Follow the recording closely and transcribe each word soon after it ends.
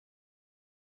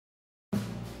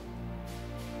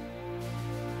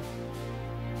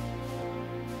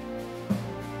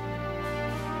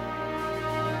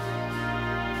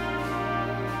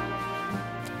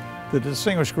The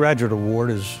Distinguished Graduate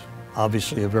Award is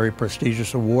obviously a very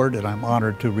prestigious award, and I'm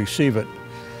honored to receive it.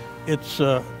 It's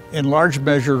in large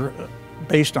measure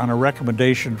based on a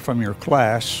recommendation from your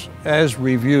class as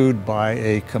reviewed by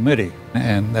a committee,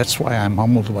 and that's why I'm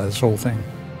humbled by this whole thing.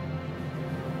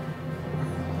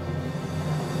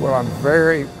 Well, I'm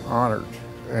very honored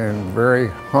and very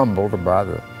humbled by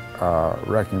the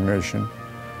recognition,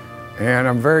 and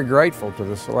I'm very grateful to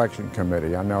the selection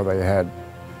committee. I know they had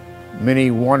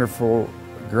many wonderful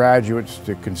graduates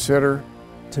to consider.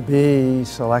 To be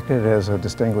selected as a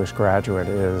distinguished graduate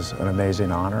is an amazing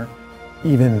honor.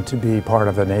 Even to be part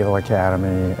of the Naval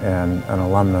Academy and an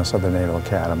alumnus of the Naval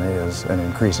Academy is an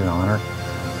increasing honor.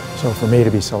 So for me to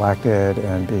be selected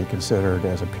and be considered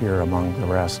as a peer among the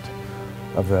rest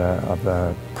of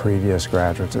the previous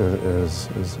graduates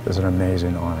is an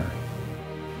amazing honor.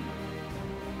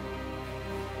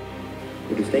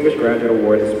 The Distinguished Graduate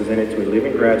Award is presented to a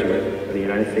living graduate of the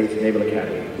United States Naval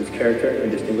Academy, whose character and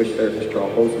distinguished service draw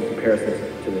wholesome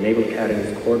comparisons to the Naval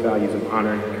Academy's core values of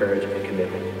honor, courage, and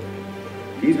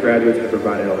commitment. These graduates have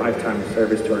provided a lifetime of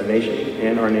service to our nation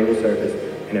and our naval service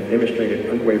and have demonstrated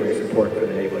unwavering support for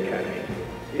the Naval Academy.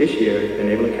 This year, the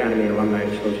Naval Academy Alumni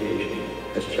Association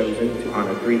has chosen to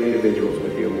honor 3 individuals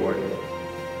with the award.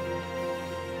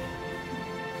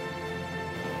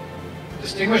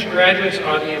 Distinguished graduates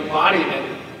are the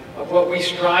embodiment of what we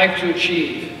strive to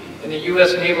achieve in the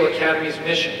U.S. Naval Academy's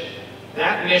mission.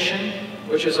 That mission,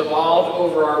 which has evolved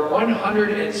over our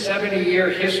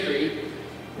 170-year history,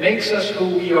 makes us who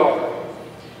we are.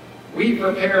 We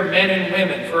prepare men and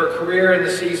women for a career in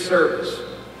the sea service.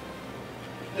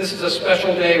 This is a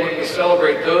special day when we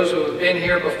celebrate those who have been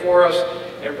here before us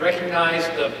and recognize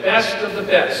the best of the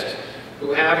best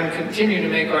who have and continue to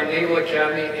make our Naval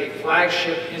Academy a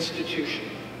flagship institution.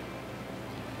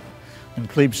 In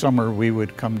plebe summer, we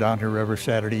would come down here every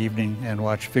Saturday evening and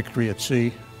watch Victory at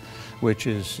Sea, which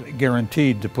is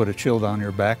guaranteed to put a chill down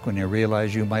your back when you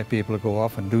realize you might be able to go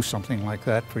off and do something like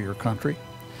that for your country.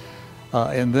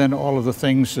 And then all of the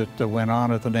things that went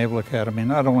on at the Naval Academy,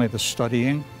 not only the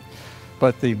studying,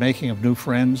 but the making of new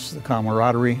friends, the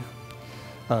camaraderie,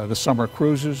 the summer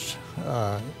cruises,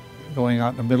 going out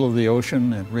in the middle of the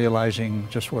ocean and realizing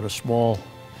just what a small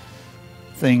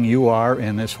thing you are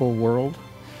in this whole world.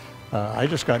 I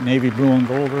just got Navy blue and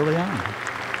gold early on,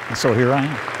 and so here I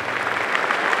am.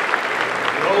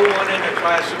 No one in the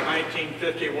class of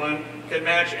 1951 can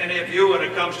match any of you when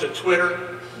it comes to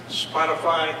Twitter,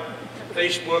 Spotify,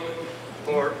 Facebook,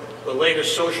 or the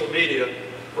latest social media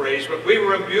phrase, but we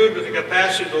were imbued with the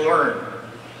capacity to learn.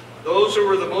 Those who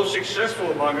were the most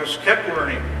successful among us kept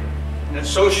learning, and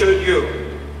so should you.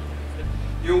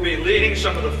 You will be leading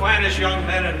some of the finest young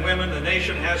men and women the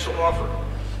nation has to offer.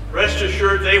 Rest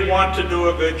assured they want to do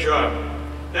a good job.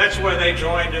 That's why they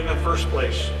joined in the first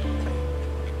place.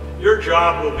 Your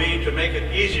job will be to make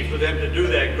it easy for them to do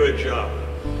that good job.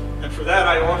 And for that,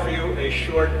 I offer you a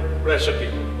short recipe.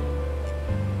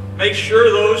 Make sure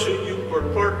those who you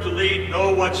purport to lead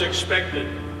know what's expected,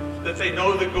 that they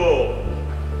know the goal,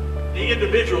 the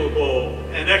individual goal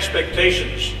and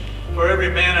expectations for every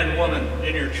man and woman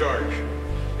in your charge.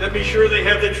 Then be sure they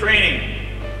have the training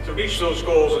to reach those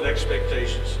goals and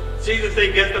expectations. See that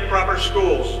they get the proper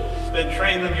schools, then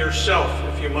train them yourself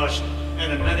if you must,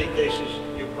 and in many cases,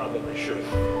 you probably should.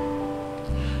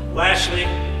 Lastly,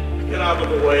 get out of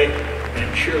the way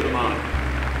and cheer them on.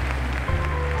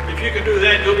 If you can do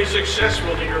that, you'll be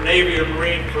successful in your Navy or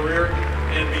Marine career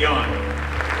and beyond.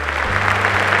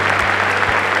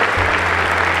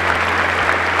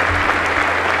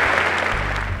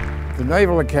 The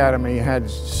Naval Academy had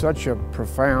such a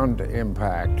profound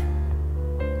impact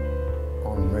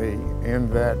on me in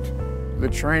that the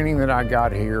training that I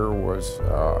got here was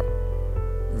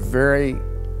very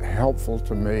helpful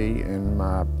to me in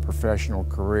my professional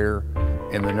career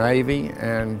in the Navy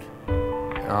and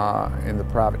in the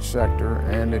private sector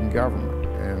and in government.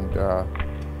 And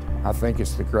I think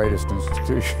it's the greatest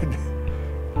institution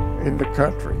in the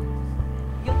country.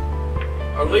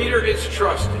 A leader is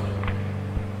trusted.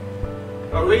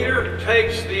 A leader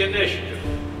takes the initiative.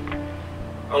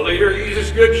 A leader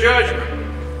uses good judgment.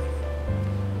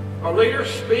 A leader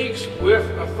speaks with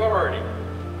authority.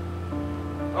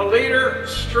 A leader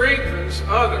strengthens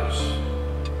others.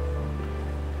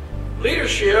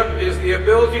 Leadership is the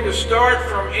ability to start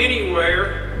from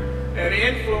anywhere and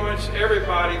influence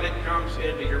everybody that comes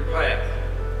into your path.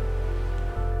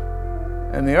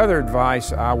 And the other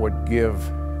advice I would give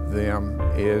them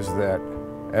is that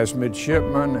as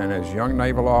midshipmen and as young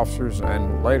naval officers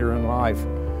and later in life,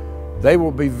 they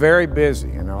will be very busy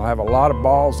and they'll have a lot of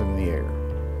balls in the air.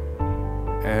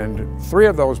 And 3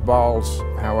 of those balls,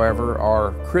 however,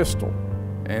 are crystal.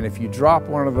 And if you drop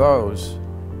one of those,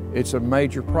 it's a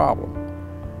major problem.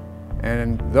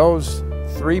 And those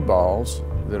 3 balls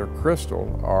that are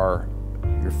crystal are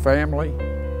your family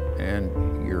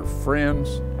and your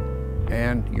friends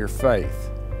and your faith.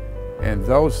 And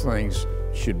those things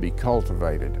should be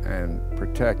cultivated and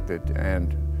protected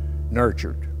and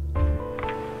nurtured.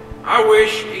 I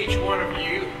wish each one of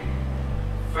you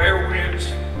fair winds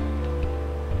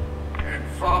and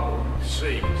following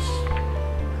seas.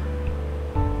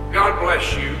 God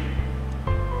bless you.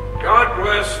 God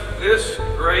bless this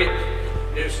great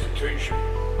institution.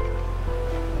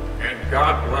 And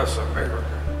God bless America.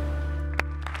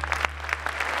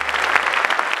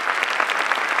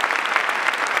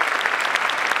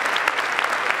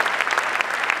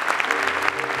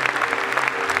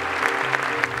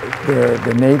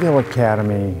 The Naval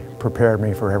Academy prepared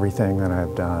me for everything that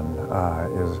I've done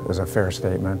is a fair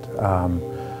statement.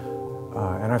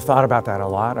 And I've thought about that a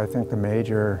lot. I think the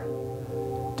major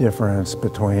difference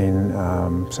between,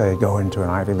 say, going to an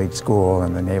Ivy League school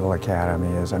and the Naval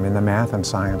Academy is, I mean, the math and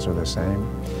science are the same,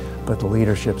 but the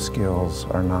leadership skills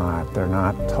are not. They're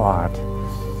not taught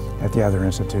at the other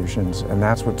institutions, and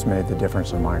that's what's made the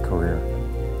difference in my career.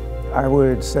 I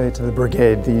would say to the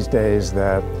brigade these days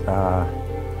that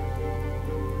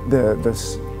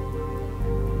this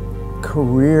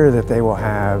career that they will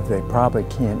have, they probably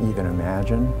can't even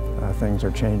imagine. Things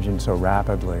are changing so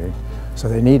rapidly, so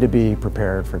they need to be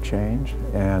prepared for change,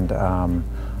 and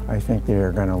I think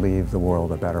they're going to leave the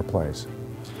world a better place.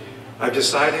 I've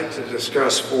decided to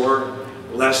discuss 4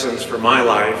 lessons for my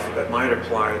life that might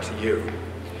apply to you.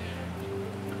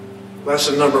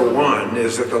 Lesson number 1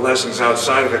 is that the lessons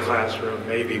outside of the classroom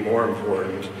may be more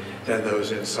important than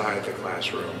those inside the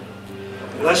classroom.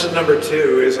 Lesson number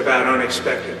 2 is about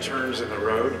unexpected turns in the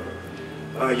road.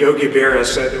 Yogi Berra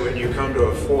said that when you come to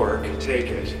a fork, take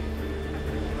it.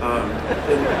 In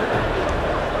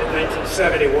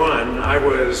 1971, I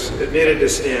was admitted to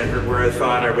Stanford where I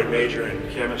thought I would major in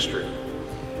chemistry.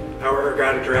 However, I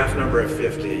got a draft number of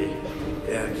 50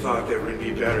 and thought that it would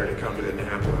be better to come to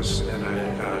Annapolis, and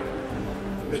I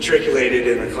matriculated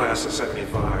in the class of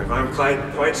 75. I'm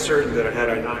quite certain that had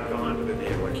I not gone to the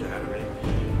Naval Academy,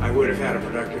 I would have had a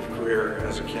productive career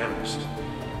as a chemist,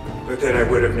 but that I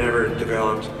would have never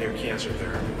developed new cancer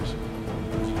therapies.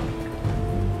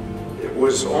 It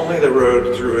was only the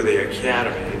road through the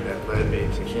academy that led me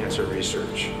to cancer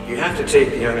research. You have to take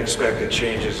the unexpected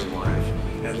changes in life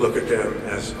and look at them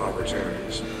as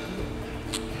opportunities.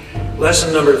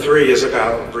 Lesson number 3 is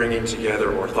about bringing together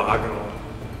orthogonal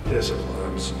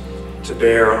disciplines to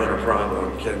bear on a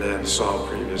problem can then solve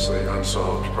previously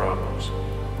unsolved problems.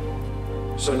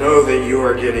 So know that you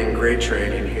are getting great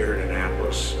training here in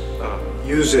Annapolis.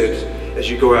 Use it as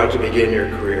you go out to begin your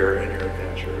career and your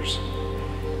adventures.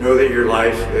 Know that your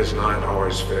life is not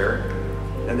always fair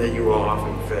and that you will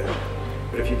often fail.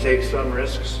 But if you take some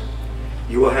risks,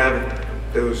 you will have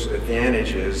those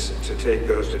advantages to take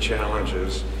those to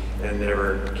challenges and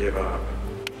never give up.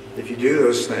 If you do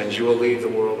those things, you will leave the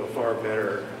world a far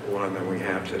better one than we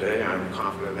have today. I'm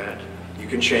confident that you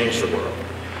can change the world.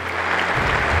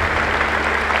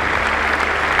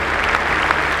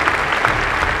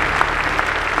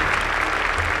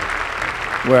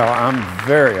 Well, I'm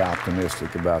very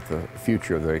optimistic about the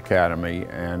future of the Academy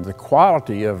and the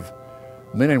quality of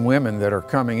men and women that are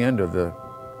coming into the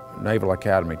Naval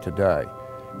Academy today.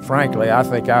 Frankly, I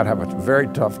think I'd have a very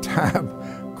tough time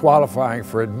qualifying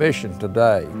for admission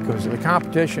today because the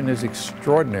competition is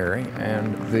extraordinary,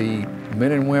 and the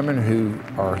men and women who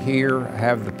are here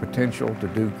have the potential to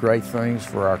do great things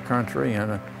for our country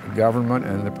and the government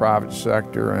and the private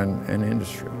sector and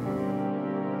industry.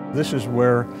 This is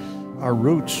where our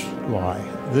roots lie.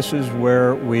 This is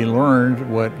where we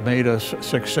learned what made us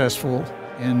successful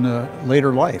in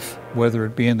later life, whether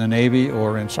it be in the Navy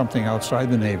or in something outside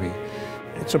the Navy.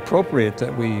 It's appropriate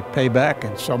that we pay back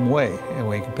in some way, and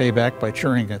we can pay back by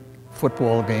cheering at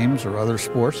football games or other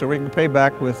sports, or we can pay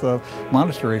back with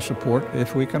monetary support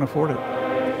if we can afford it.